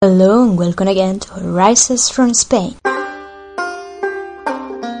Hello and welcome again to Rises from Spain.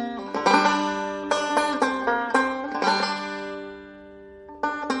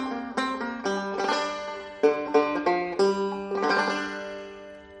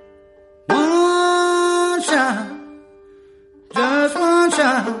 One shot, just one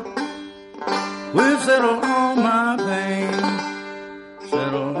shot, will settle all my pain,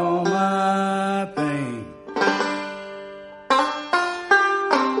 settle all my pain.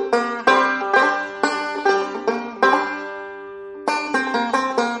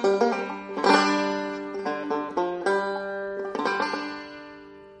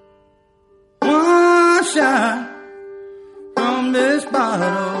 One shot from this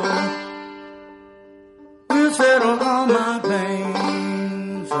bottle will settle all my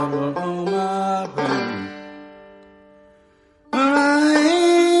pain, settle all my pain. But I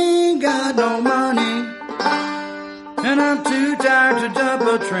ain't got no money, and I'm too tired to jump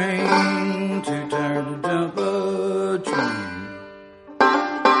a train, too tired to jump a train.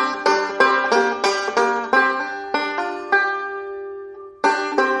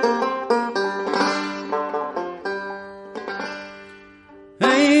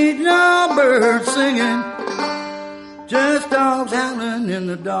 Ain't no birds singing, just dogs howling in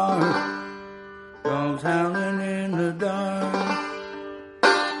the dark, dogs howling in the dark.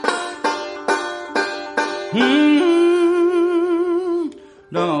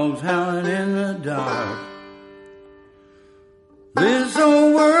 Dogs howling in the dark. This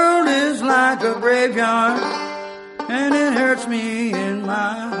old world is like a graveyard, and it hurts me in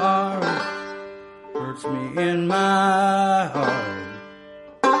my heart, hurts me in my heart.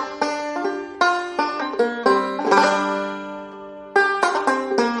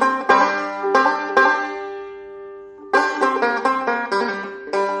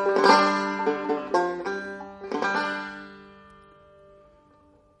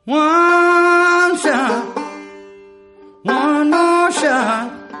 One shot, one more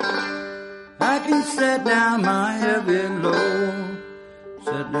shot, I can set down my heavy load,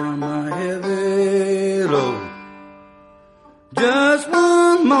 set down my heavy load. Just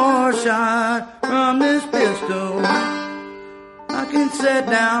one more shot from this pistol, I can set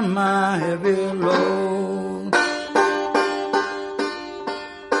down my heavy load.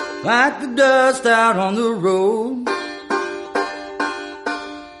 Like the dust out on the road,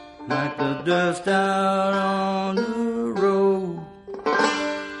 like the dust out on the road.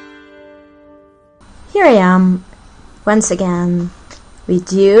 Here I am, once again,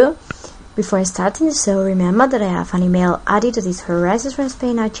 with you. Before starting the show, remember that I have an email added to this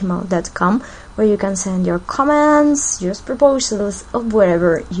horizonsfromspain@gmail.com where you can send your comments, your proposals of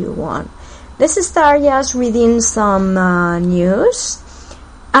whatever you want. Let's start just reading some news.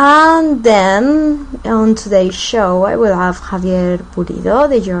 And then on today's show I will have Javier Pulido,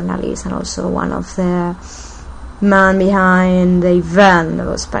 the journalist and also one of the man behind the event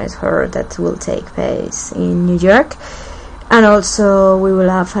of Spanish horror that will take place in New York. And also we will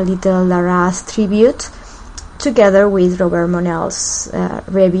have a little Larraz tribute together with Robert Monell's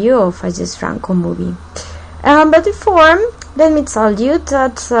review of a Jess Franco movie. But before, let me tell you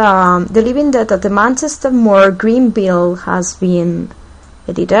that The Living Dead at the Manchester Moor Green Bill has been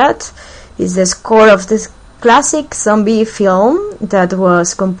edited. Is the score of this classic zombie film that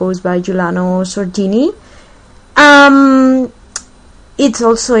was composed by Giuliano Sorgini. It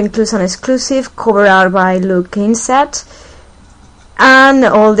also includes an exclusive cover art by Luke Inset, and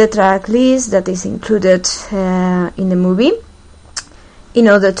all the track list that is included in the movie. In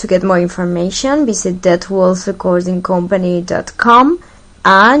order to get more information, visit deadwolfrecordingcompany.com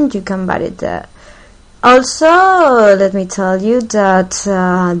and you can buy it there. Also, let me tell you that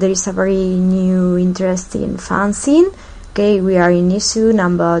there is a very new, interesting fanzine. Okay, we are in issue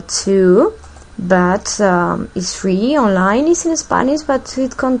number 2, but it's free online. It's in Spanish, but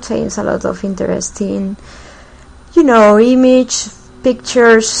it contains a lot of interesting, image,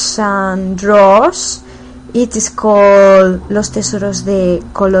 pictures, and draws. It is called Los Tesoros de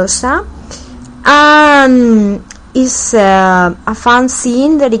Colosa, and is a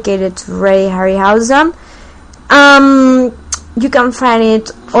fanzine dedicated to Ray Harryhausen. You can find it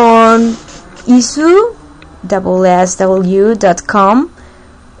on issue.com.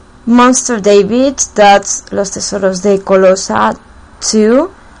 Monster David, that's Los Tesoros de Colosa 2,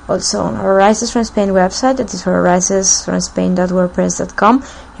 also on Rises from Spain website, that is horizonsfromspain.wordpress.com.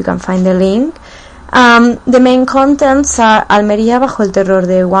 You can find the link. The main contents are Almería bajo el terror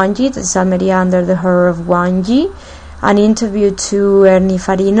de Wanji, that is Almería under the horror of Wanji, an interview to Ernie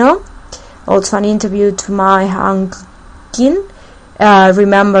Farino, also an interview to Mai Hankin,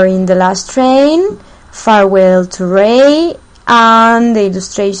 Remembering the Last Train, Farewell to Ray, and the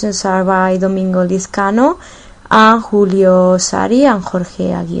illustrations are by Domingo Lizcano and Julio Sari and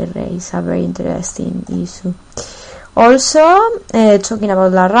Jorge Aguirre. It's a very interesting issue. Also, talking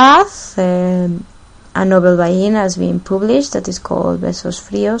about Larraz, a novel by him has been published that is called Besos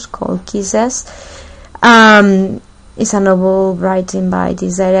Fríos, called Kisses. It's a novel written by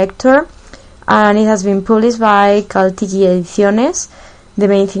this director, and it has been published by Caltiki Ediciones. The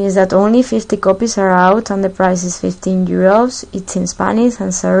main thing is that only 50 copies are out, and the price is €15. It's in Spanish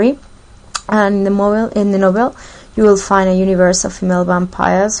and Sari. And in the novel, you will find a universe of female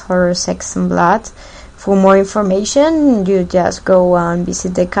vampires, horror, sex, and blood. For more information, you just go and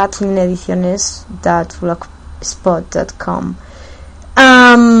visit the catlinediciones.blogspot.com.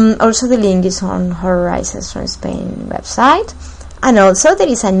 Also, the link is on Horror Rises from Spain website. And also, there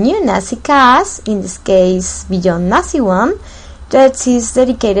is a new Nazi cast, in this case, Beyond Nazi one, that is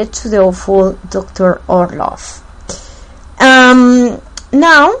dedicated to the awful Dr. Orlov.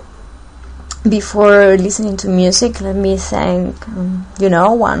 Now, before listening to music, let me thank,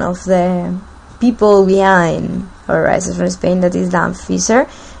 one of the people behind Horror Rises from Spain, that is Dan Fisher.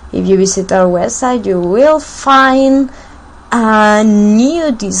 If you visit our website, you will find a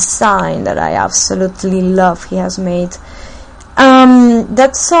new design that I absolutely love he has made.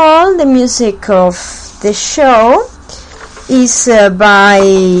 That's all. The music of the show is by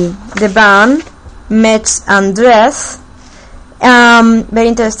the band Metz and Dress. Very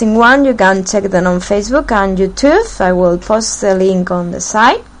interesting one. You can check them on Facebook and YouTube. I will post the link on the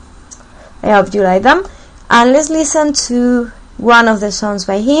site. I hope you like them. And let's listen to one of the songs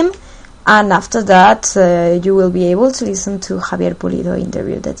by him. And after that, you will be able to listen to Javier Pulido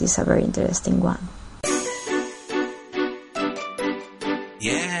interview. That is a very interesting one.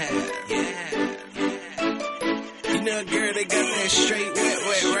 Yeah. You know, girl, they got that straight wet,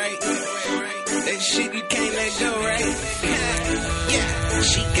 right? That shit you can't let go, right? Yeah.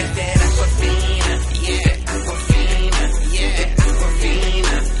 She got that Aquafina, yeah. Aquafina, yeah.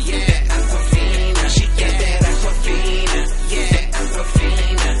 Aquafina, yeah. Aquafina. She got that Aquafina, yeah.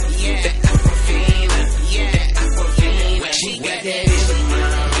 Aquafina, yeah. Aquafina, yeah. Aquafina. She got that in the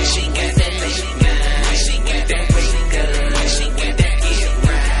mouth. She got that lady nine. She got that way good. She got that get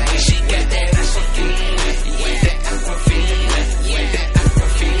right. She got that Aquafina, yeah. Aquafina, yeah.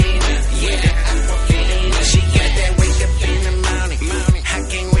 Aquafina, yeah. Aquafina. She got that wake up in the morning. I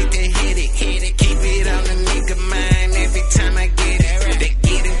can't wait to hit it. Keep it on the nigga mind every time I get it. They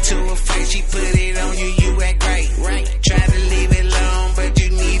get into a fight, she put it on you, you act right. Try to leave it alone, but you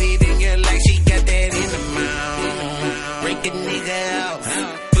need it in your life. She got that in the mouth. Break a nigga off.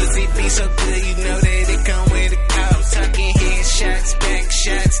 Pussy be so good, you know that it come with a cost. Talking headshots, back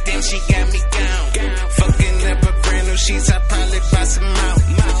shots, then she got me gone. Fucking up a brand new sheets, I probably buy some out.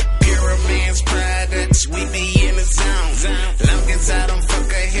 Pure man's products, we be in the zone. Long as I don't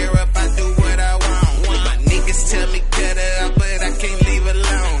fuck her hair up, I do what I want. My niggas tell me cut her out, but I can't leave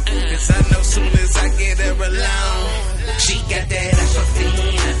alone. Cause I know soon as I get her alone, she got that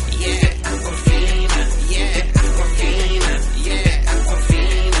Aquafina, yeah. Aquafina, yeah. Aquafina, yeah.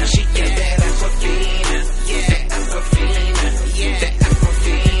 Aquafina. She got that Aquafina, yeah. Aquafina, yeah.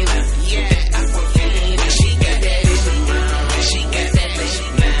 Aquafina, yeah. Aquafina. She got that in the mouth. She got that lady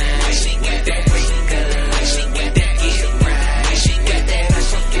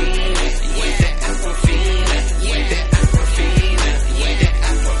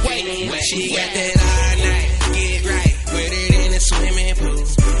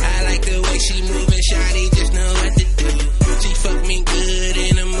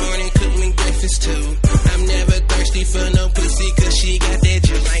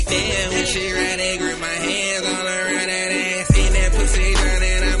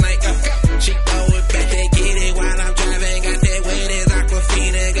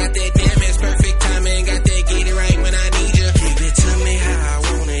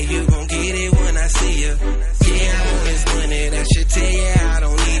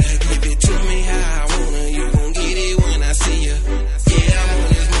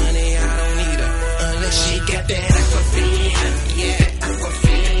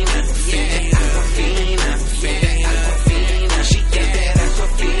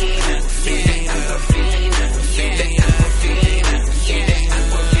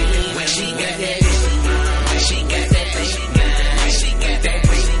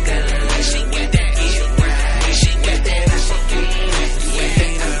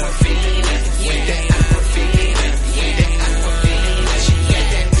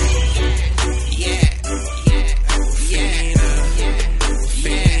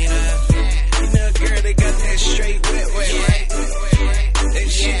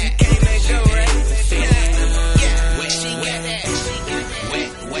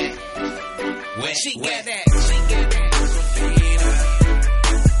She got that. She got that.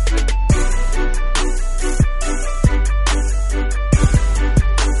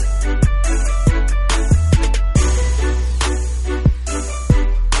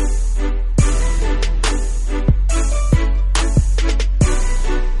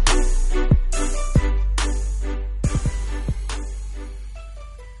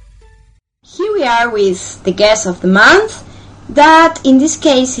 Here we are with the guest of the month, that in this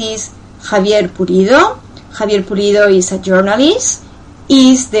case is Javier Pulido. Javier Pulido is a journalist,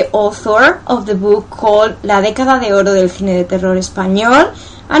 is the author of the book called La década de oro del cine de terror español,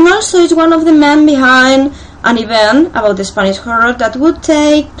 and also is one of the men behind an event about the Spanish horror that would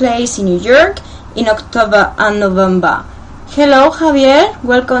take place in New York in October and November. Hello Javier,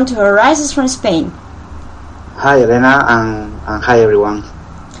 welcome to Horizons from Spain. Hi Elena, and hi everyone.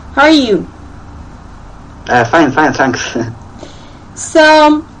 How are you? Fine, thanks.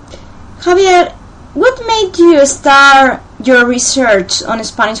 So, Javier, what made you start your research on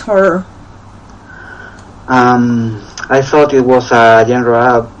Spanish horror? I thought it was a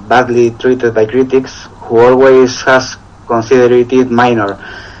genre badly treated by critics who always has considered it minor.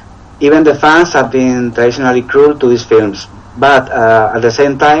 Even the fans have been traditionally cruel to these films. But at the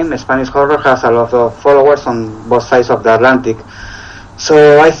same time, Spanish horror has a lot of followers on both sides of the Atlantic.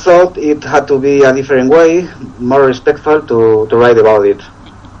 So I thought it had to be a different way, more respectful to write about it.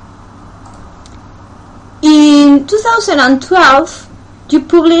 In 2012, you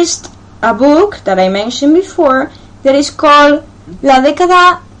published a book that I mentioned before that is called La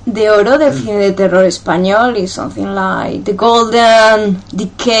década de oro del cine de terror español. It's something like the golden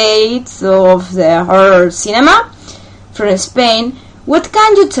decades of the horror cinema from Spain. What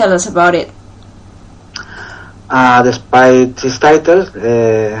can you tell us about it? Despite its title,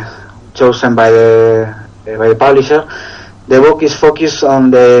 chosen by the publisher, the book is focused on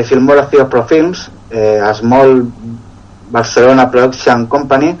the filmography of Profilms, a small Barcelona production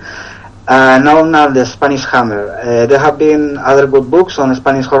company known as the Spanish Hammer. There have been other good books on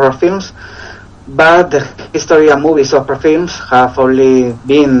Spanish horror films, but the history and movies of Profilms have only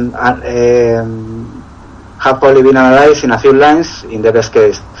been analyzed in a few lines in the best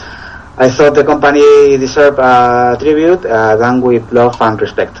case. I thought the company deserved a tribute done with love and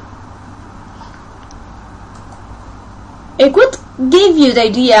respect. What gave you the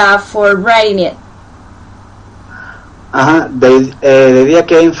idea for writing it? The idea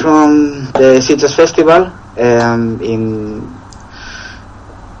came from the Sitges Festival in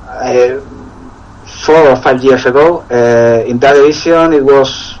 4 or 5 years ago. In that edition, it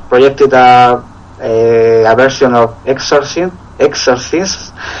was projected a version of Exorcism.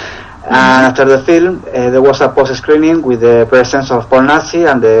 And after the film, there was a post-screening with the presence of Paul Nazi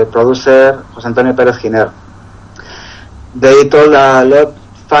and the producer José Antonio Pérez Giner. They told a lot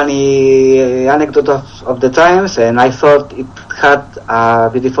funny anecdotes of the times, and I thought it had a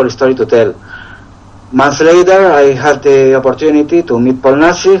beautiful story to tell. Months later, I had the opportunity to meet Paul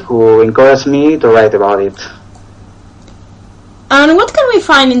Nazi, who encouraged me to write about it. And what can we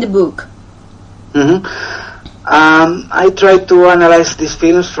find in the book? I tried to analyze these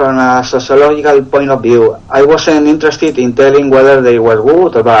films from a sociological point of view. I wasn't interested in telling whether they were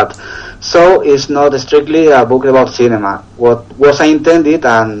good or bad, so it's not strictly a book about cinema. What was I intended,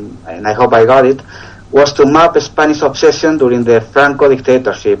 and I hope I got it, was to map Spanish obsession during the Franco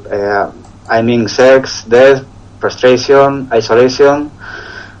dictatorship. I mean sex, death, frustration, isolation.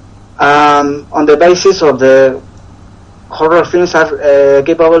 On the basis of the horror films are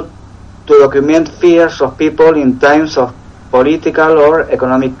capable to document fears of people in times of political or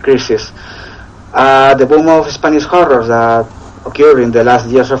economic crisis. The boom of Spanish horrors that occurred in the last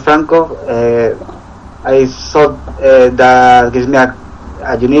years of Franco, I thought that gives me a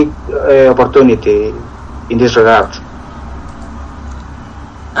unique opportunity in this regard.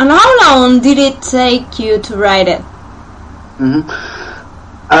 And how long did it take you to write it?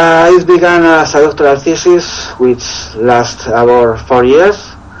 It began as a doctoral thesis, which lasted about 4 years.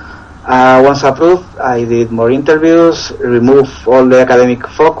 Once approved, I did more interviews, removed all the academic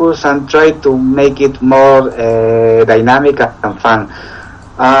focus, and tried to make it more dynamic and fun.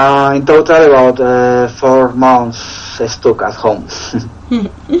 In total, about 4 months stuck at home.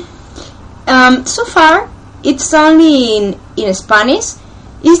 So far, it's only in Spanish.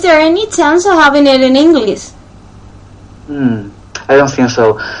 Is there any chance of having it in English? I don't think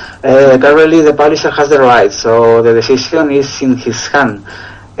so. Currently, the publisher has the rights, so the decision is in his hand.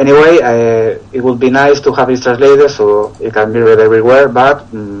 Anyway, it would be nice to have it translated so it can be read everywhere, but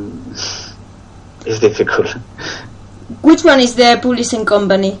it's difficult. Which one is the publishing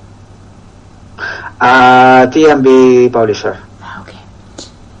company? T&B publisher. Okay.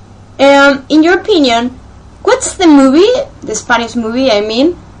 In your opinion, what's the movie, the Spanish movie, I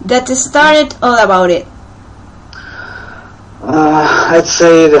mean, that started all about it? I'd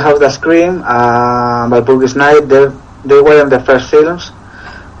say The House That Screamed, by Burgess Night. They weren't the first films,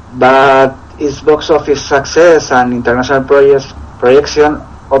 but its box office success and international projection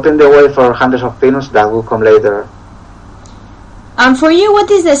opened the way for hundreds of films that would come later. And for you,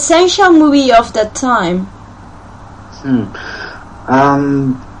 what is the essential movie of that time?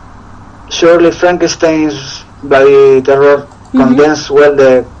 Surely Frankenstein's bloody terror condensed well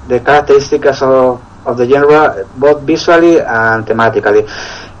the characteristics of the genre, both visually and thematically.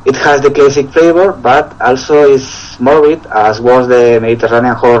 It has the classic flavor, but also is morbid, as was the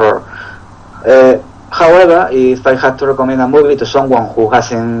Mediterranean horror. However, if I had to recommend a movie to someone who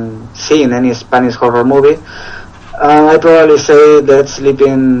hasn't seen any Spanish horror movie, I'd probably say Dead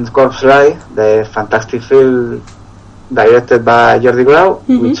Sleeping Corpse Lie, the fantastic film directed by Jordi Grau,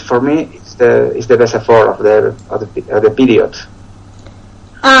 which for me is the best effort of the period.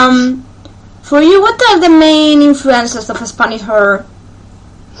 For you, what are the main influences of Spanish horror?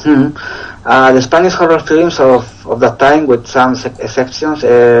 The Spanish horror films of that time, with some exceptions,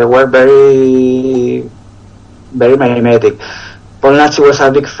 were very, very mimetic. Paul Nachi was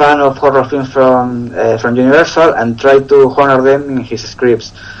a big fan of horror films from Universal and tried to honor them in his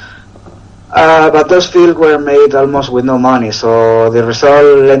scripts. But those films were made almost with no money, so the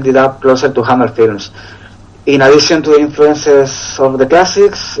result ended up closer to Hammer films. In addition to the influences of the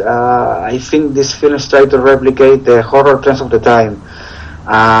classics, I think these films try to replicate the horror trends of the time.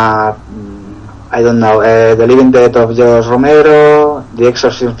 I don't know, The Living Dead of George Romero, the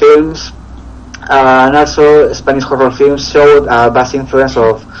Exorcism films, and also Spanish horror films showed a vast influence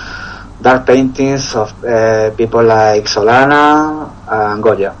of dark paintings of people like Solana and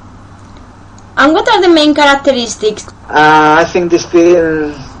Goya. And what are the main characteristics? I think this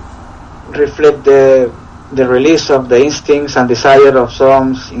film reflects the release of the instincts and desire of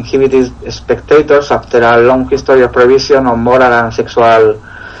some inhibited spectators after a long history of prohibition on moral and sexual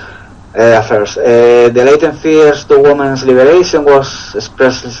affairs. The latent fears to women's liberation was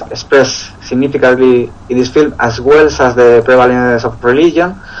expressed significantly in this film, as well as the prevalence of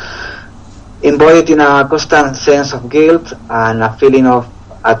religion, embodied in a constant sense of guilt and a feeling of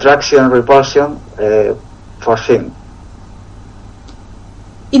attraction, repulsion for sin.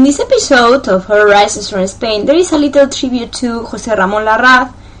 In this episode of Horror Rises from Spain, there is a little tribute to José Ramón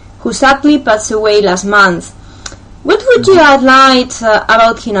Larraz, who sadly passed away last month. What would you highlight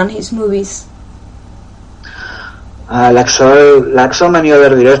about him and his movies? Like so many other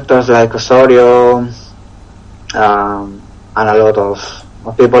directors, like Osorio, and a lot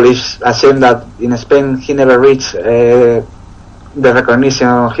of people, it's a shame that in Spain he never reached the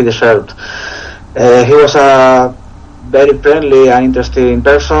recognition he deserved. He was a very friendly and interesting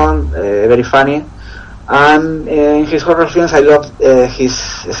person, very funny, and in his horror films I loved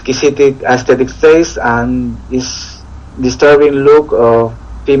his exquisite aesthetic taste and his disturbing look of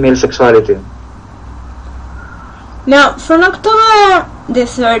female sexuality. Now, from October the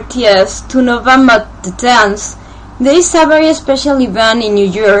 30th to November the 10th, there is a very special event in New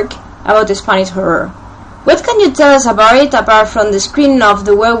York about Spanish horror. What can you tell us about it, apart from the screening of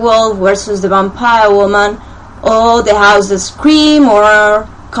The Werewolf versus the Vampire Woman, or The House That Screamed, or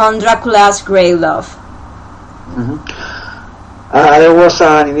Count Dracula's Grey Love? There was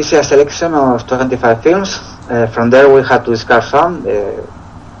an initial selection of 25 films. From there we had to discard some,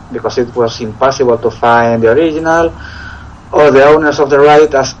 because it was impossible to find the original, or the owners of the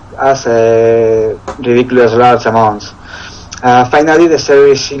right as ridiculous large amounts. Finally, the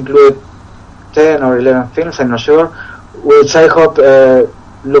series included 10 or 11 films, I'm not sure, which I hope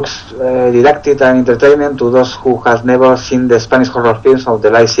looks didactic and entertainment to those who have never seen the Spanish horror films of the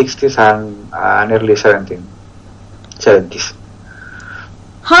late 60s and early 70s.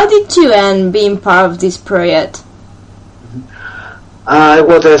 How did you end being part of this project? I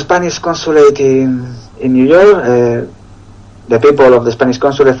was the Spanish consulate in New York. The people of the Spanish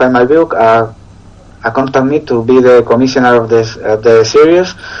consulate found my book, contacted me to be the commissioner of the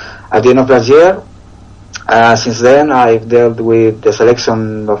series at the end of last year. Since then, I've dealt with the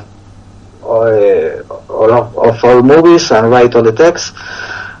selection of all movies and write all the text.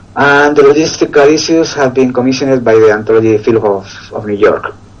 And the logistical issues have been commissioned by the Anthology Film of New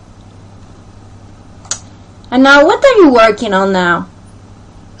York. And now, what are you working on now?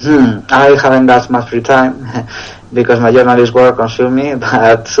 I haven't got much free time because my journalist work consumes me,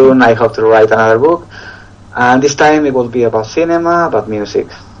 but soon I hope to write another book. And this time it will be about cinema, about music.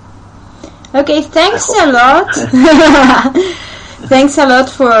 Okay, thanks a lot. Thanks a lot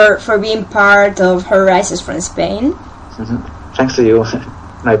for being part of Horror Rises from Spain. Thanks to you.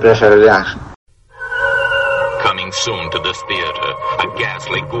 No hay presa, relax. Coming soon to this theater, a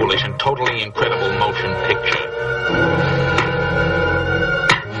ghastly, ghoulish, and totally incredible motion picture.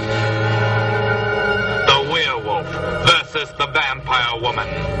 The werewolf versus the vampire woman.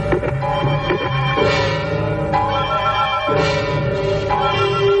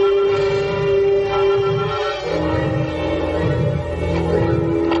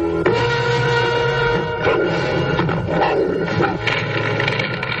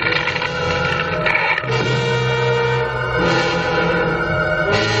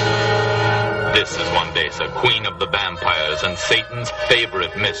 This is Wandesa, queen of the vampires and Satan's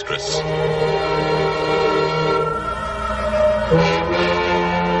favorite mistress.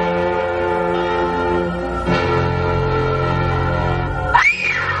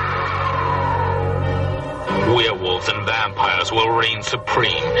 Werewolves and vampires will reign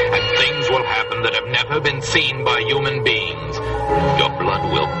supreme, and things will happen that have never been seen by human beings. Your blood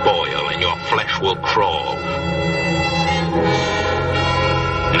will boil and your flesh will crawl.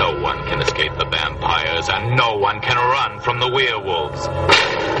 No one can escape the vampires, and no one can run from the werewolves.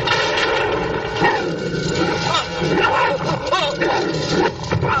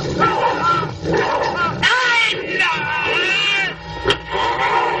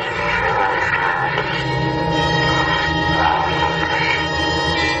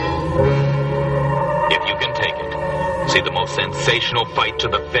 If you can take it, see the most sensational fight to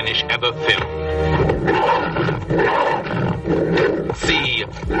the finish ever filmed. See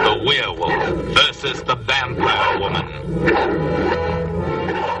the werewolf versus the vampire woman.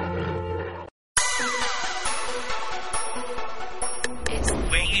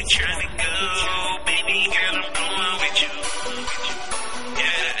 Where you trying to go, baby girl? I'm going with you.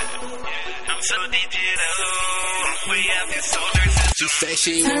 Yeah, I'm so digital. Way out your shoulders. She said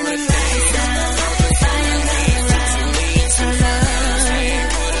she wanna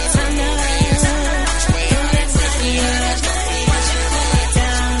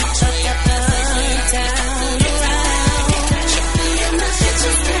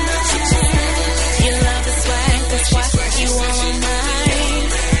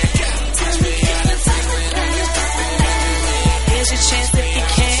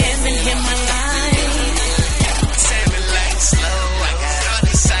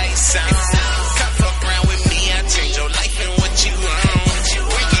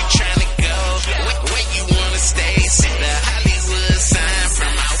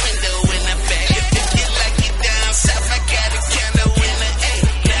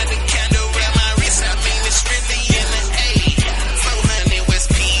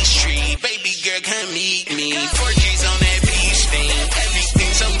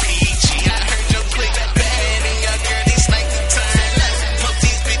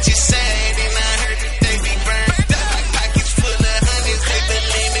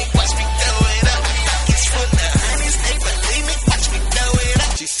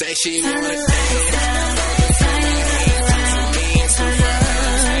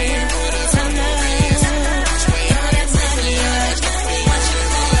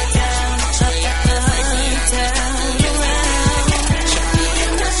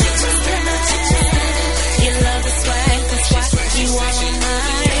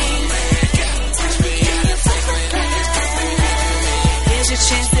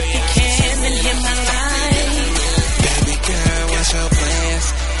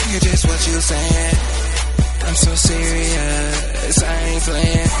I'm so serious, I ain't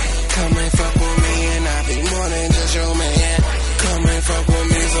playing. Come and fuck with me and I'll be more than just your man. Come and fuck with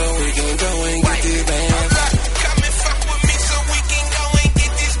me so we can go and get this band. Come and fuck with me so we can go and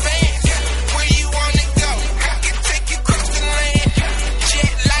get this band. Where you wanna go? I can take you across the land.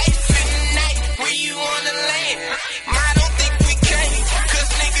 Jet life in the night, where you wanna land? I don't think we can, cause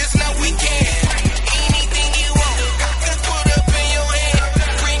niggas know we can. Anything you want, I can put up in your hand.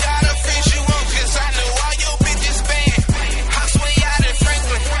 Bring out a fish you want, cause I know all your bitches bad. House way out in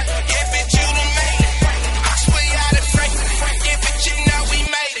Franklin, yeah bitch you the man. House way out in Franklin, yeah bitch you know we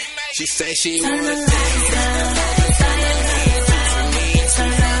made it. She say she wanna dance.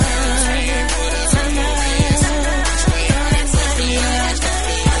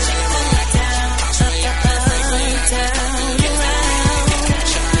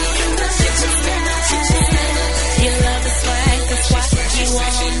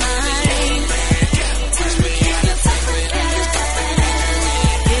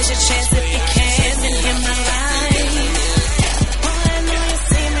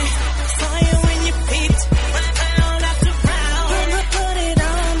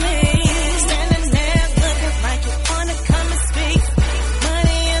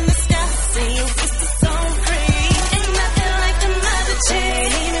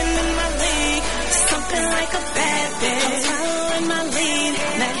 like a bad bitch. I'm following my lead,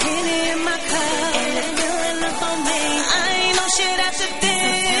 that Henny in my cup, and it's filling up on me. I ain't no shit after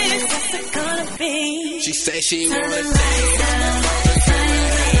this. What's it gonna be? She said she Turn wanna the lights down.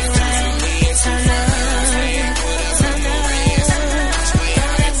 Turn up.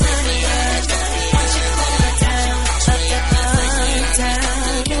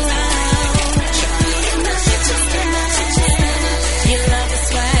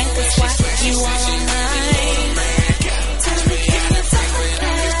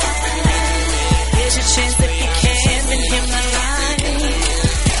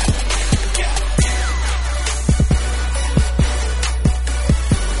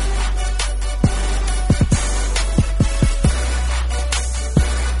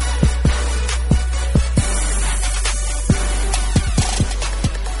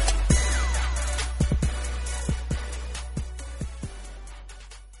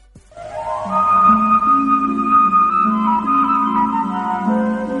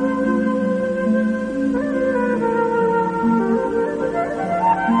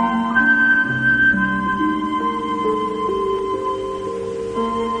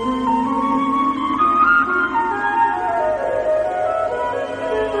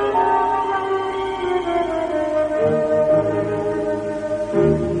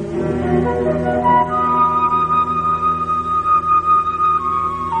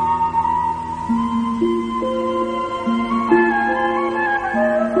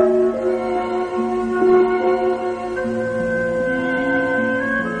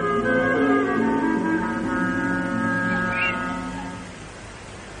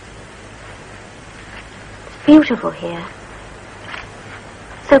 Beautiful here.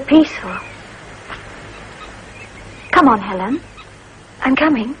 So peaceful. Come on, Helen. I'm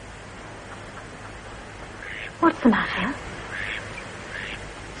coming. What's the matter?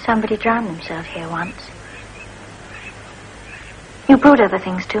 Somebody drowned himself here once. You brood over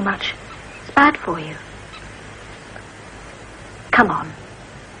things too much. It's bad for you. Come on.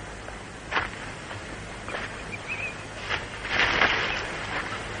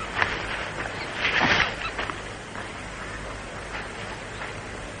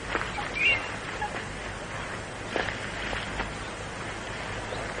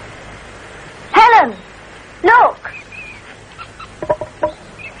 Look!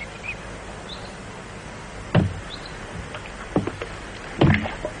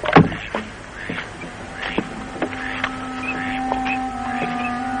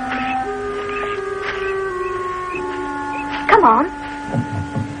 Come on.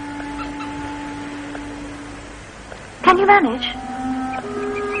 Can you manage?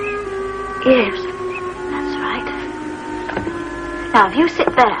 Yes, that's right. Now, if you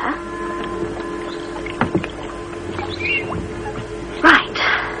sit there. Right.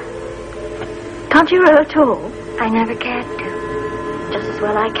 Can't you row at all? I never cared to. Just as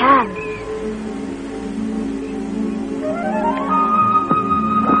well I can.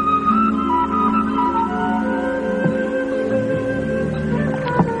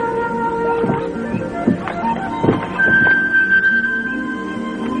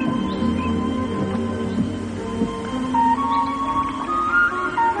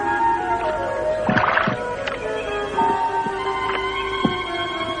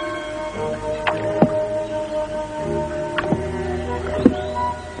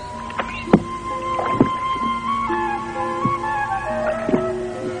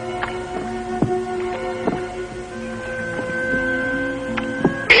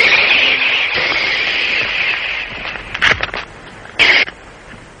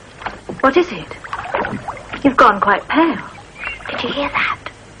 What is it? You've gone quite pale. Did you hear that?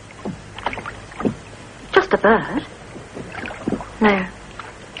 Just a bird. No.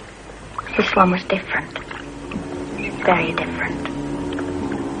 This one was different. Very different.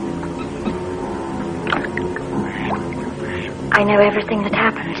 I know everything that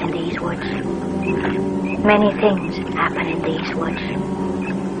happens in these woods. Many things happen in these woods.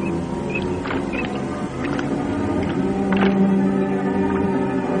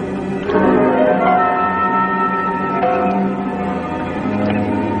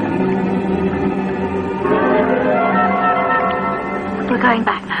 Going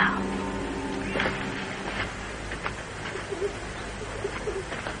back now.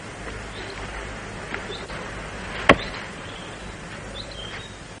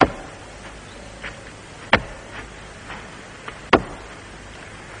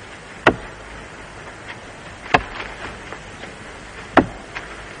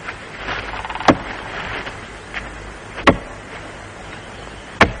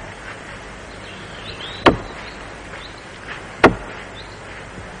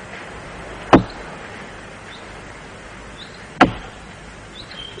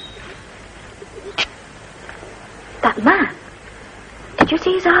 That man. Did you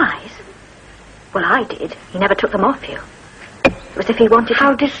see his eyes? Well, I did. He never took them off you. It was as if he wanted...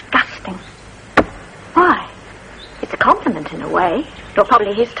 How disgusting. Why? It's a compliment in a way. You're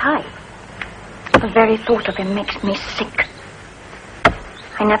probably his type. The very thought of him makes me sick.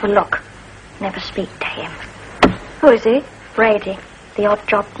 I never look, never speak to him. Who is he? Brady, the odd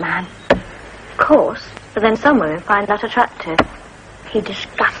job man. Of course, but then some women find that attractive. He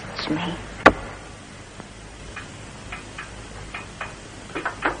disgusts me.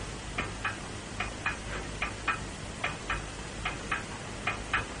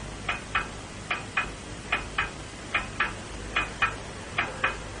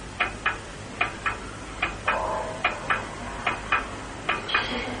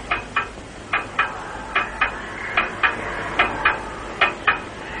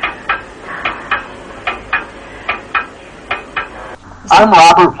 I'm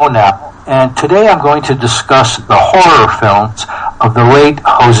Robert Monell, and today I'm going to discuss the horror films of the late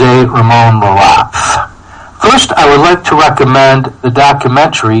Jose Ramon Larraz. First, I would like to recommend the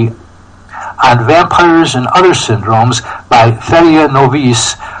documentary on vampires and other syndromes by Feria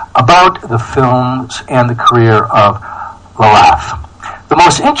Novis about the films and the career of Larraz. The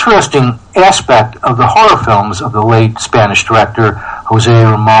most interesting aspect of the horror films of the late Spanish director Jose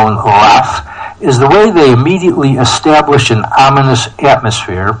Ramon Larraz is the way they immediately establish an ominous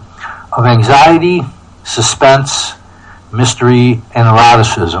atmosphere of anxiety, suspense, mystery, and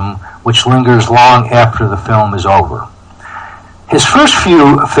eroticism, which lingers long after the film is over. His first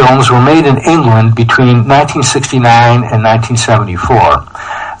few films were made in England between 1969 and 1974.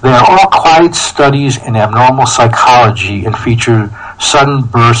 They are all quiet studies in abnormal psychology and feature sudden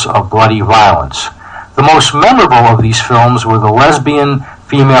bursts of bloody violence. The most memorable of these films were the lesbian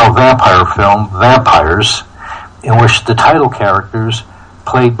female vampire film, Vampires, in which the title characters,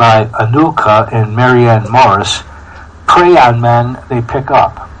 played by Anulka and Marianne Morris, prey on men they pick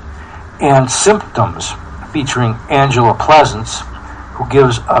up, and Symptoms, featuring Angela Pleasance, who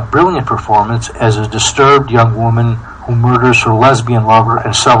gives a brilliant performance as a disturbed young woman who murders her lesbian lover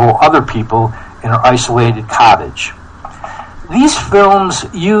and several other people in her isolated cottage. These films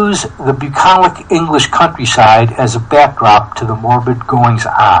use the bucolic English countryside as a backdrop to the morbid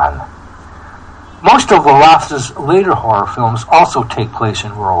goings-on. Most of Larraz's later horror films also take place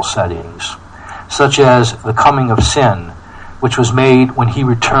in rural settings, such as The Coming of Sin, which was made when he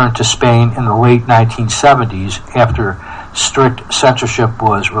returned to Spain in the late 1970s after strict censorship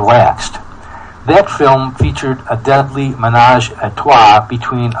was relaxed. That film featured a deadly menage a trois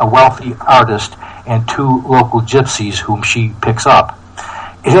between a wealthy artist and two local gypsies whom she picks up.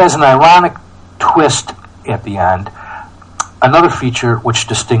 It has an ironic twist at the end, another feature which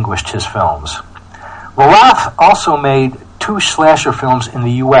distinguished his films. Larraz also made two slasher films in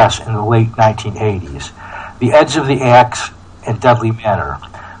the U.S. in the late 1980s, The Edge of the Axe and Deadly Manor,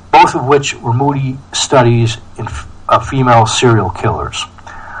 both of which were moody studies of female serial killers.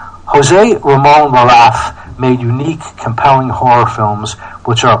 Jose Ramon Larraz made unique, compelling horror films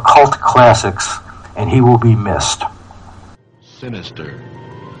which are cult classics, and he will be missed. Sinister.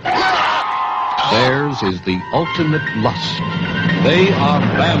 Theirs is the ultimate lust. They are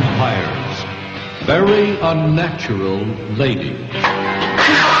vampires, very unnatural ladies.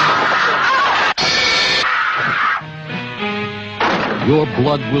 Your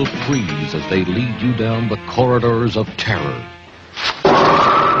blood will freeze as they lead you down the corridors of terror.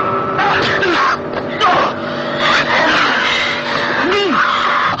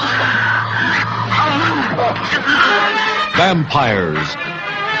 Vampires,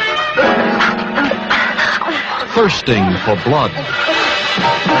 thirsting for blood.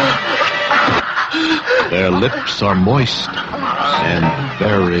 Their lips are moist and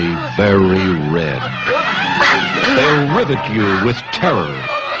very, very red. They'll rivet you with terror.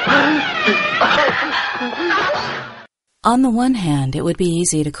 On the one hand, it would be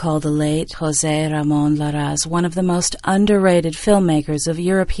easy to call the late Jose Ramon Larraz one of the most underrated filmmakers of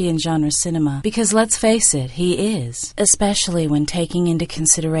European genre cinema, because let's face it, he is, especially when taking into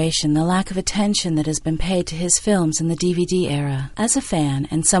consideration the lack of attention that has been paid to his films in the DVD era. As a fan,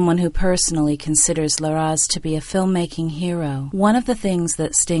 and someone who personally considers Larraz to be a filmmaking hero, one of the things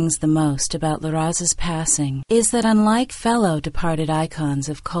that stings the most about Larraz's passing is that unlike fellow departed icons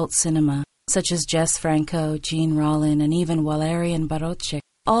of cult cinema, such as Jess Franco, Gene Rollin, and even Walerian Barocic,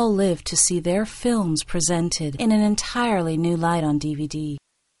 all lived to see their films presented in an entirely new light on DVD,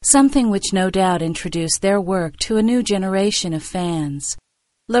 something which no doubt introduced their work to a new generation of fans.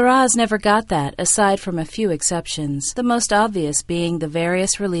 Larraz never got that, aside from a few exceptions, the most obvious being the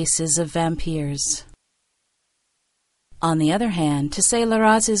various releases of Vampires. On the other hand, to say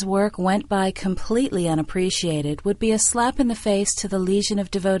Larraz's work went by completely unappreciated would be a slap in the face to the legion of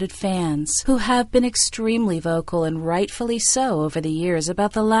devoted fans who have been extremely vocal and rightfully so over the years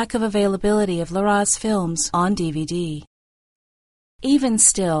about the lack of availability of Larraz films on DVD. Even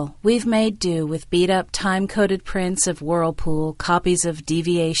still, we've made do with beat-up time-coded prints of Whirlpool, copies of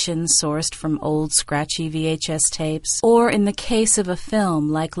Deviation sourced from old scratchy VHS tapes, or in the case of a film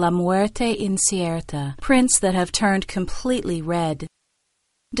like La Muerte Incierta, prints that have turned completely red.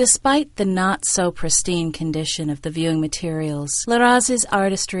 Despite the not-so-pristine condition of the viewing materials, Larraz's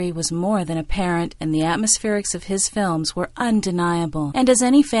artistry was more than apparent and the atmospherics of his films were undeniable. And as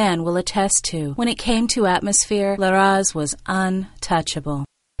any fan will attest to, when it came to atmosphere, Larraz was untouchable.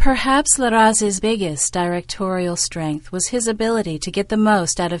 Perhaps Larraz's biggest directorial strength was his ability to get the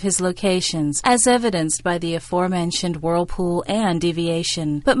most out of his locations, as evidenced by the aforementioned Whirlpool and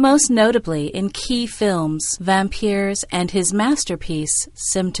Deviation, but most notably in key films, Vampires and his masterpiece,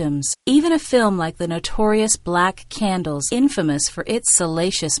 Symptoms. Even a film like the notorious Black Candles, infamous for its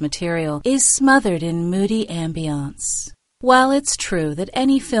salacious material, is smothered in moody ambience. While it's true that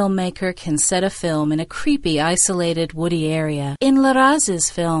any filmmaker can set a film in a creepy, isolated, woody area, in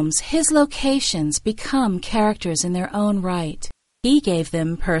Larraz's films, his locations become characters in their own right. He gave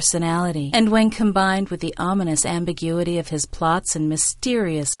them personality, and when combined with the ominous ambiguity of his plots and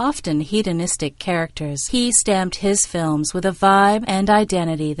mysterious, often hedonistic characters, he stamped his films with a vibe and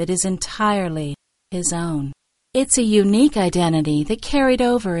identity that is entirely his own. It's a unique identity that carried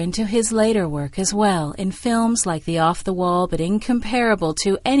over into his later work as well, in films like the off-the-wall but incomparable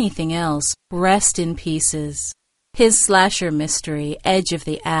to anything else, Rest in Pieces. His slasher mystery, Edge of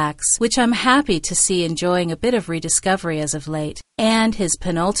the Axe, which I'm happy to see enjoying a bit of rediscovery as of late, and his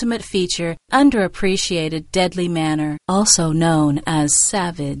penultimate feature, underappreciated Deadly Manor, also known as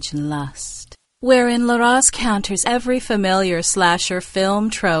Savage Lust, wherein Larraz counters every familiar slasher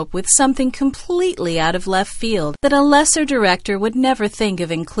film trope with something completely out of left field that a lesser director would never think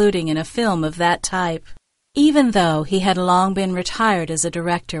of including in a film of that type. Even though he had long been retired as a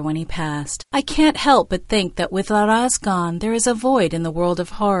director when he passed, I can't help but think that with Larraz gone, there is a void in the world of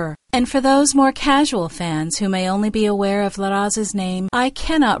horror. And for those more casual fans who may only be aware of Larraz's name, I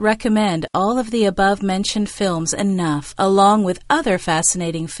cannot recommend all of the above-mentioned films enough, along with other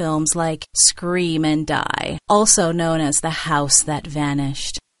fascinating films like Scream and Die, also known as The House That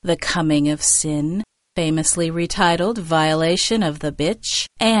Vanished, The Coming of Sin, famously retitled Violation of the Bitch,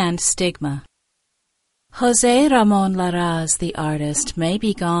 and Stigma. José Ramón Larraz, the artist, may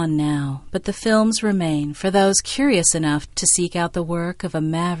be gone now, but the films remain for those curious enough to seek out the work of a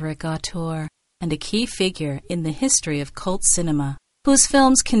maverick auteur and a key figure in the history of cult cinema, whose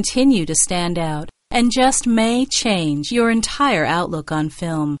films continue to stand out and just may change your entire outlook on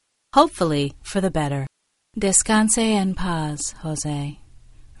film, hopefully for the better. Descanse en paz, José.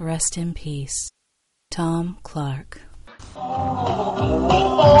 Rest in peace. Tom Clark.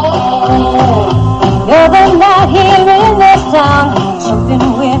 You're the night here in this town, something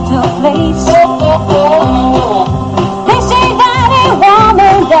weird took place. They say that a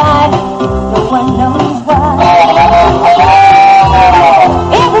woman died, no one knows why.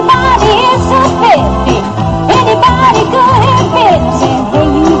 Everybody is suspected, anybody could have been. Said, hey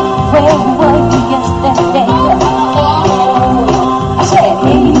you, where were you yesterday? I said,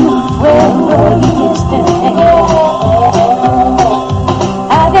 hey you, where were you yesterday?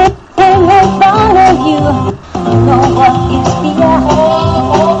 You know what is fear.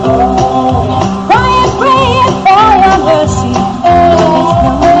 Cry and pray for your mercy.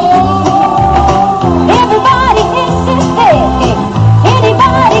 Everybody is suspected.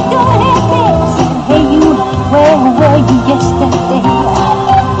 Anybody could have been. Said, hey you, where were you yesterday?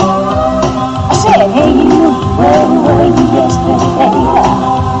 I said, hey you, where were you yesterday?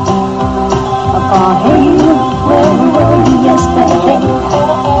 Hey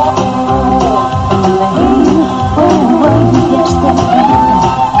you, where were you yesterday?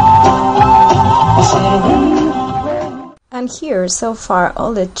 And here, so far,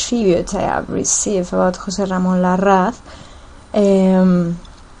 all the tribute I have received about José Ramón Larraz.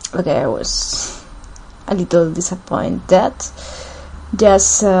 Okay, I was a little disappointed,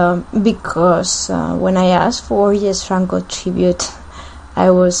 just because when I asked for Yes Franco tribute,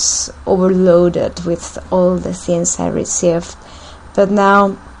 I was overloaded with all the things I received. But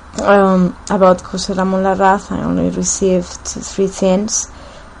now, about José Ramón Larraz, I only received 3 things,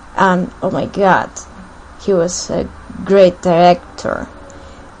 and oh my god, he was a great director.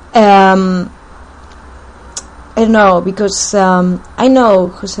 I don't know, because I know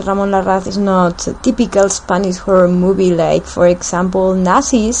José Ramón Larraz is not a typical Spanish horror movie like, for example,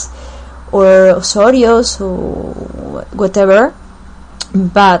 Nazis or Osorios or whatever,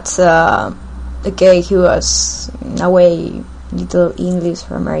 but okay, he was in a way little English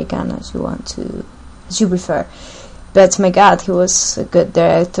or American, as you prefer. But my God, he was a good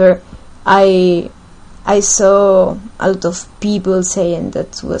director. I saw a lot of people saying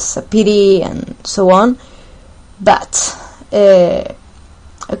that was a pity and so on, but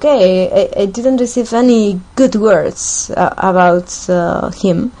okay, I didn't receive any good words about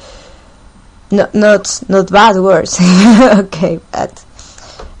him. Not bad words. Okay, but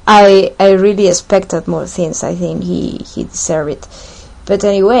I really expected more things. I think he deserved it. But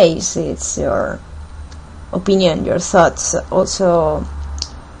anyways, it's your opinion, your thoughts. Also,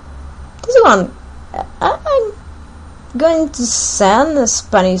 this one, I'm going to send a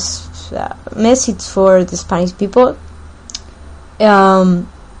Spanish message for the Spanish people. You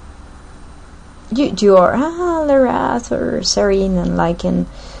are Larraz or Serene and liking,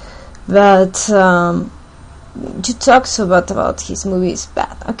 but you talk so bad about his movies.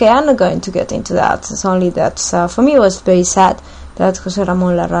 But okay, I'm not going to get into that. It's only that for me it was very sad that José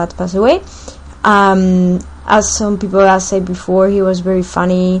Ramón Larraz passed away. As some people have said before, he was very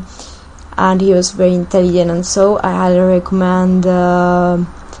funny and he was very intelligent, and so I highly recommend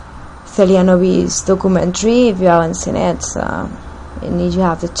Celia Novi's documentary. If you haven't seen it, and if you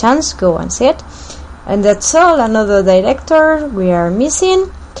have the chance, go and see it. And that's all. Another director we are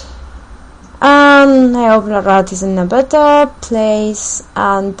missing. I hope Larraz is in a better place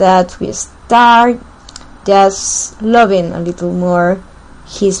and that we start just loving a little more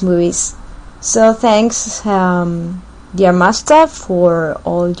his movies. So thanks, dear master, for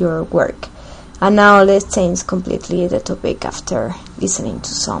all your work. And now let's change completely the topic after listening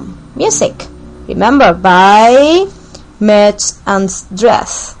to some music. Remember, by Match and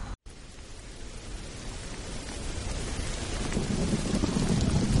Dress.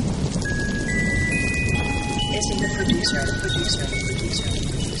 The producer.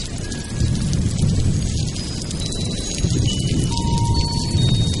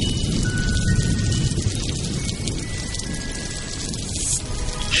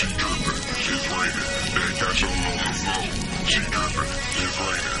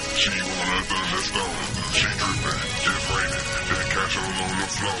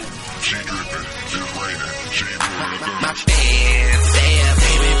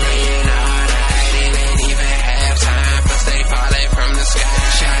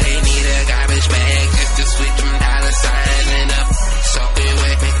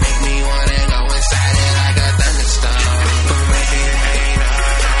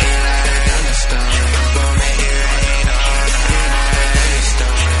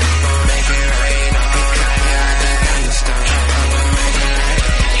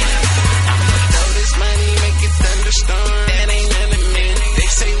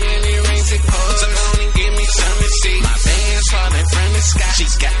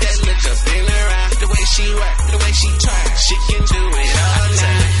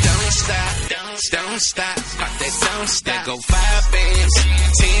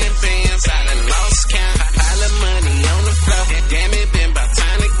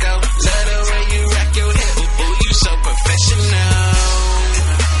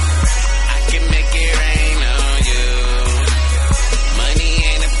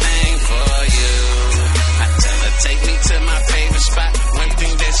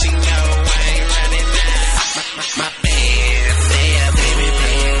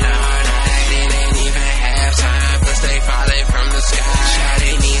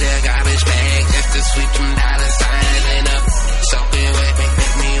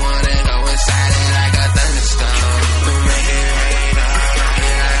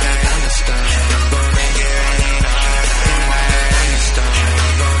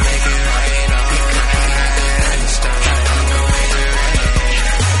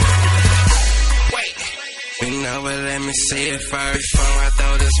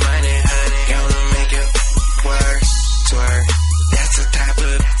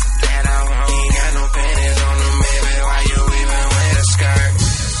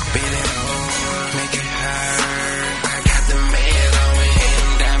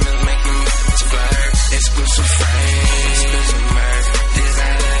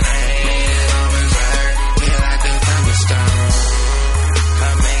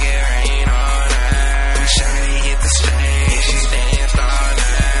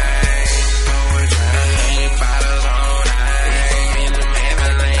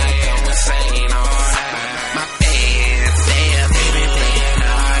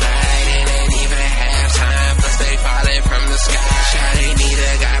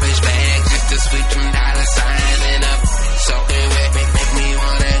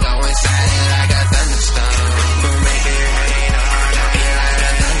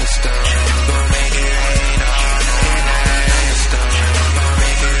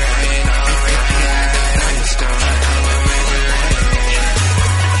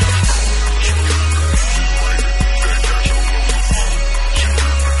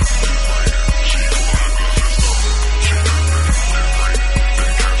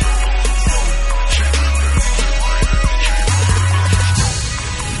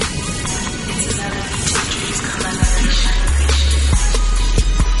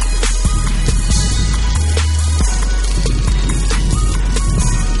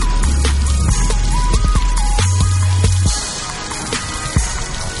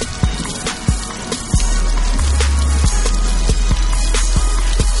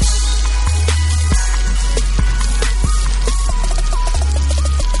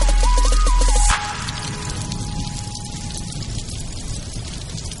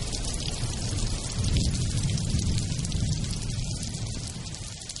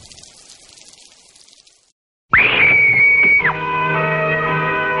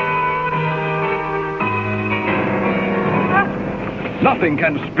 Nothing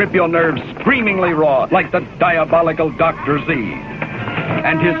can strip your nerves screamingly raw like the diabolical Dr. Z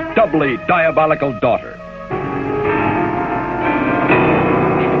and his doubly diabolical daughter.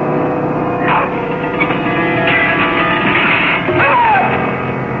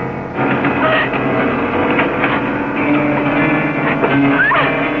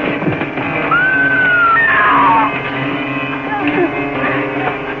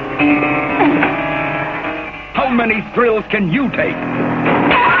 How many thrills can you take?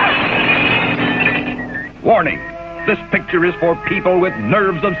 Warning, this picture is for people with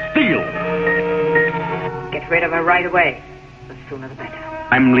nerves of steel. Get rid of her right away. The sooner the better.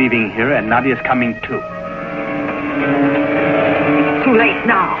 I'm leaving here and Nadia's coming too. Too late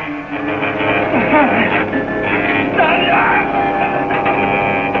now.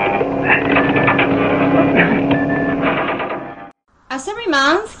 As every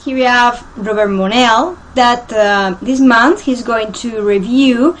month, here we have Robert Monell, that this month he's going to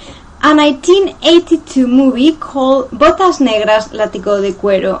review a 1982 movie called Botas Negras, Látigo de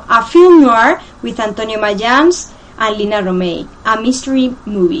Cuero, a film noir with Antonio Mayans and Lina Romay, a mystery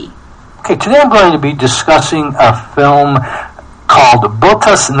movie. Okay, today I'm going to be discussing a film called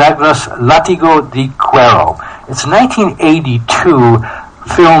Botas Negras, Látigo de Cuero. It's a 1982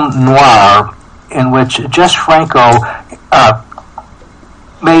 film noir in which Jess Franco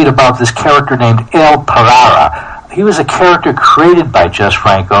made about this character named El Parara. He was a character created by Jess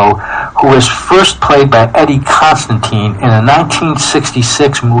Franco, who was first played by Eddie Constantine in a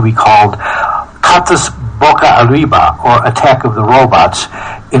 1966 movie called Catas Boca Arriba, or Attack of the Robots,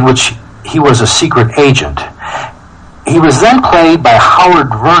 in which he was a secret agent. He was then played by Howard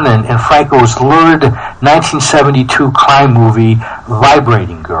Vernon in Franco's lurid 1972 crime movie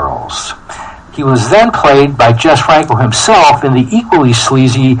Vibrating Girls. He was then played by Jess Franco himself in the equally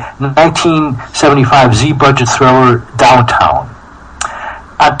sleazy 1975 Z-budget thriller Downtown.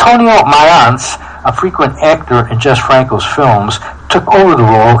 Antonio Mayans, a frequent actor in Jess Franco's films, took over the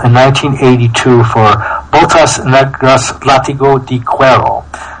role in 1982 for Botas Negras, Látigo de Cuero,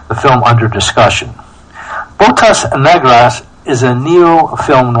 the film under discussion. Botas Negras is a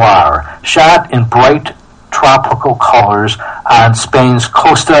neo-film noir shot in bright tropical colors on Spain's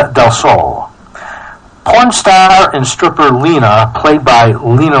Costa del Sol. Porn star and stripper Lina, played by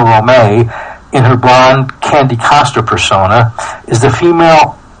Lina Romay in her blonde Candy Costa persona, is the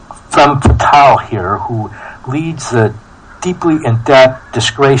female femme fatale here who leads the deeply in debt,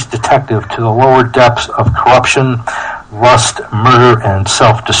 disgraced detective to the lower depths of corruption, lust, murder, and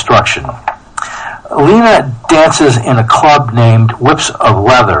self-destruction. Lina dances in a club named Whips of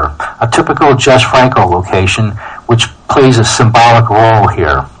Leather, a typical Jess Franco location, which plays a symbolic role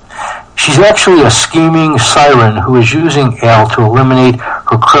here. She's actually a scheming siren who is using Ale to eliminate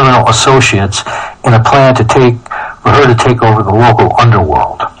her criminal associates in a plan for her to take over the local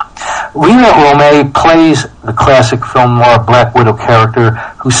underworld. Lina Romay plays the classic film noir Black Widow character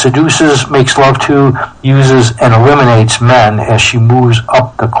who seduces, makes love to, uses, and eliminates men as she moves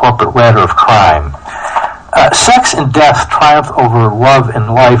up the corporate ladder of crime. Sex and death triumph over love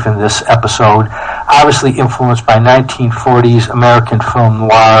and life in this episode, obviously influenced by 1940s American film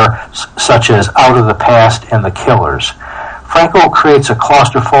noir such as Out of the Past and The Killers. Franco creates a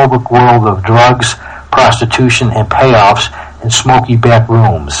claustrophobic world of drugs, prostitution, and payoffs in smoky back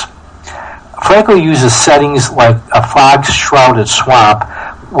rooms. Franco uses settings like a fog-shrouded swamp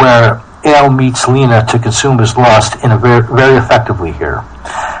where Ale meets Lina to consume his lust very, very effectively here.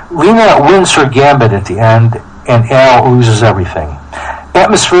 Lina wins her gambit at the end, and Ale loses everything.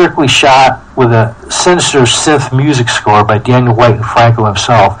 Atmospherically shot with a sinister synth music score by Daniel White and Franco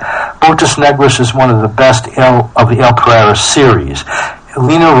himself, Botas Negras is one of the best of the El Parara series.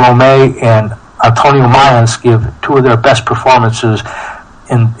 Lina Romay and Antonio Mayans give two of their best performances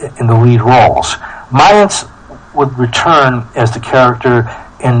in the lead roles. Mayans would return as the character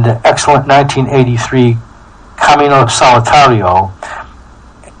in the excellent 1983 Camino Solitario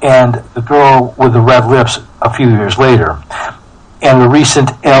and The Girl with the Red Lips a few years later, and the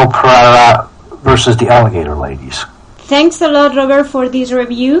recent El Parara versus the Alligator Ladies. Thanks a lot, Robert, for this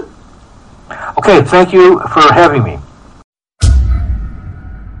review. Okay, thank you for having me.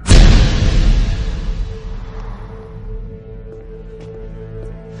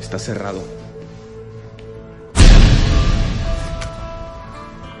 Está cerrado.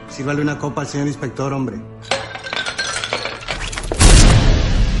 Sírvale una copa al señor inspector, hombre.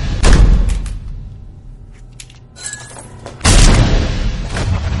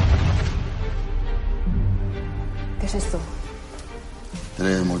 ¿Qué es esto?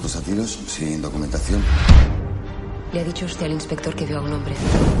 3 muertos a tiros, sin documentación. Le ha dicho usted al inspector que vio a un hombre.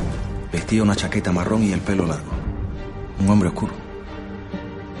 Vestía una chaqueta marrón y el pelo largo. Un hombre oscuro.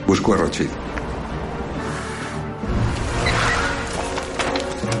 Busco a Rothschild.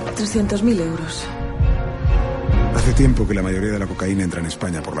 300.000 euros. Hace tiempo que la mayoría de la cocaína entra en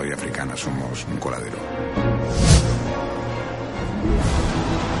España por la vía africana. Somos un coladero.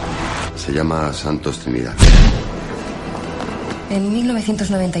 Se llama Santos Trinidad. En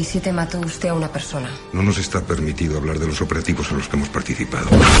 1997 mató usted a una persona. No nos está permitido hablar de los operativos en los que hemos participado.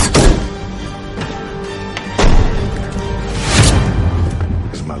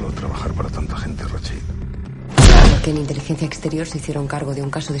 Es malo trabajar para tanta gente, Rothschild. Que en inteligencia exterior se hicieron cargo de un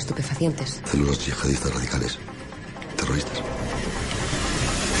caso de estupefacientes. Células yihadistas radicales. Terroristas.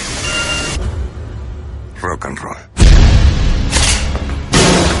 Rock and roll.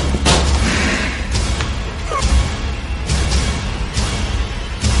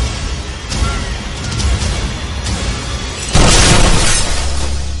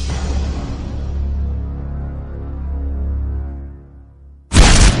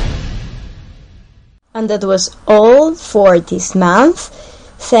 And that was all for this month.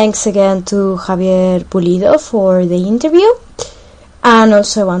 Thanks again to Javier Pulido for the interview. And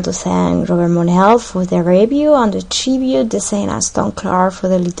also I want to thank Robert Monell for the review and the tribute, the same as Tom Clark for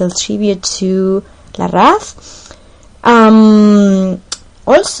the little tribute to Larraz.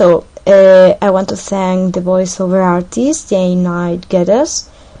 Also, I want to thank the voiceover artist, Jane Knight Geddes.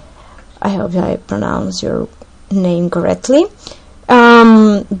 I hope I pronounced your name correctly.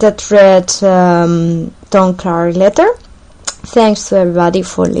 That read Tom Clark letter. Thanks to everybody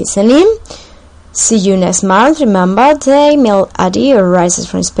for listening. See you next month. Remember the email ID or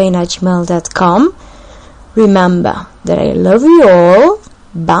risesfromspain@gmail.com. Remember that I love you all.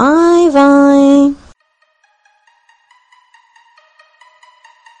 Bye bye.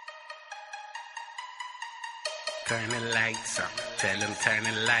 Turn the lights on. Tell them turn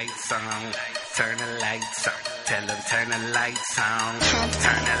the lights on. Turn the lights on. Tell them turn the lights on. Turn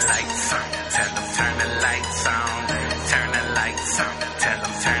the lights on. Tell them turn the lights on. Turn the lights on. Tell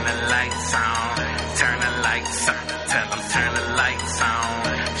them turn the lights on. Turn the lights on. Tell them turn the lights on.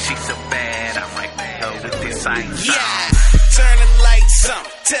 She's so bad, I might go with this ice. Yeah. Turn the lights on.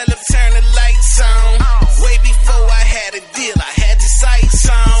 Tell them turn the lights on. Way before I had a deal, I had this ice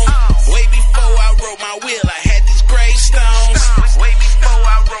on. Way before I wrote my will, I had these gravestones. Way before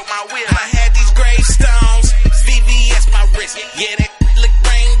I wrote my will, I had these gravestones. VVS my wrist, yeah, that look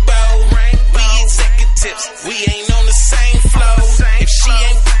rainbow. We executives, we ain't on the same flow. If she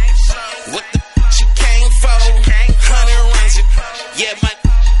ain't, what the she came for? 100 runs, yeah, my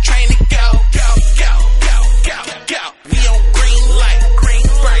train to go. We on green light,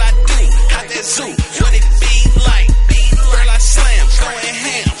 girl I do, how that zoo, what it be like? Girl I slam, going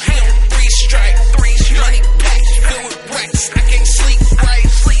ham, he on 3 strike, money packed, filled with racks, I can't sleep right.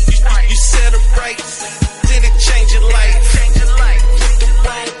 You said it right, did it change your life? With the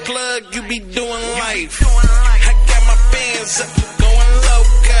wrong plug, you be doing life. I got my bands up, going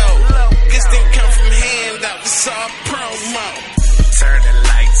loco. This didn't come from handout, it's all promo. Turn the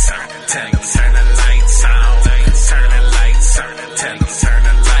lights on, tell them turn the lights on. Turn the lights on, tell them turn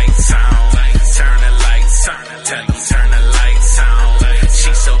the lights on. Turn the lights on, tell them turn the lights on.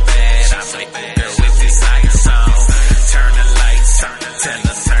 She's so bad, I might girl with this ice on. Turn the lights on, tell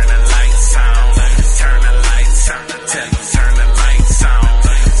them turn the lights on. Turn the lights on, tell them turn the lights on.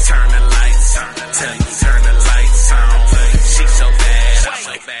 Turn the lights on, tell them turn the lights on. She's so bad, I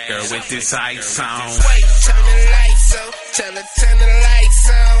might girl with this ice on. Turn the lights on, tell her turn the lights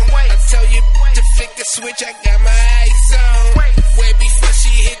on. I told you to flick the switch, I got my ice on. Way before she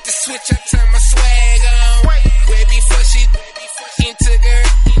hit the switch, I turned my swag on. Way before she took her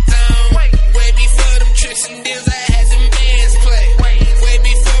on. Way before them tricks and deals, I had them bands play. Way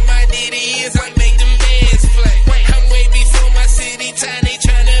before my DD is, I make them bands play. I'm way before my city time, they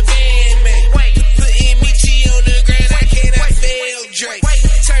tryna ban me. Putting Michi on the ground, I cannot fail Drake.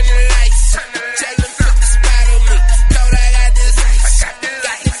 Turn the lights on, tell them put the spot on me. Thought I got this ice, got the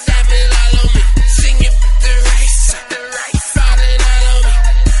diamond all on me. Singing with the rice, falling all on me.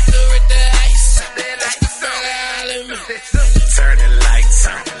 With the ice, that's the fall all on me. Turn the lights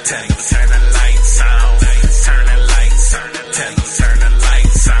on, tell them turn the lights on. Turn the lights on, tell them turn the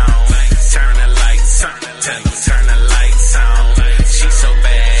lights on. Turn the lights on, tell them turn the lights on. She's so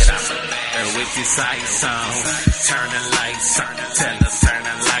bad, I'm her with this ice on. Turn the lights on, tell them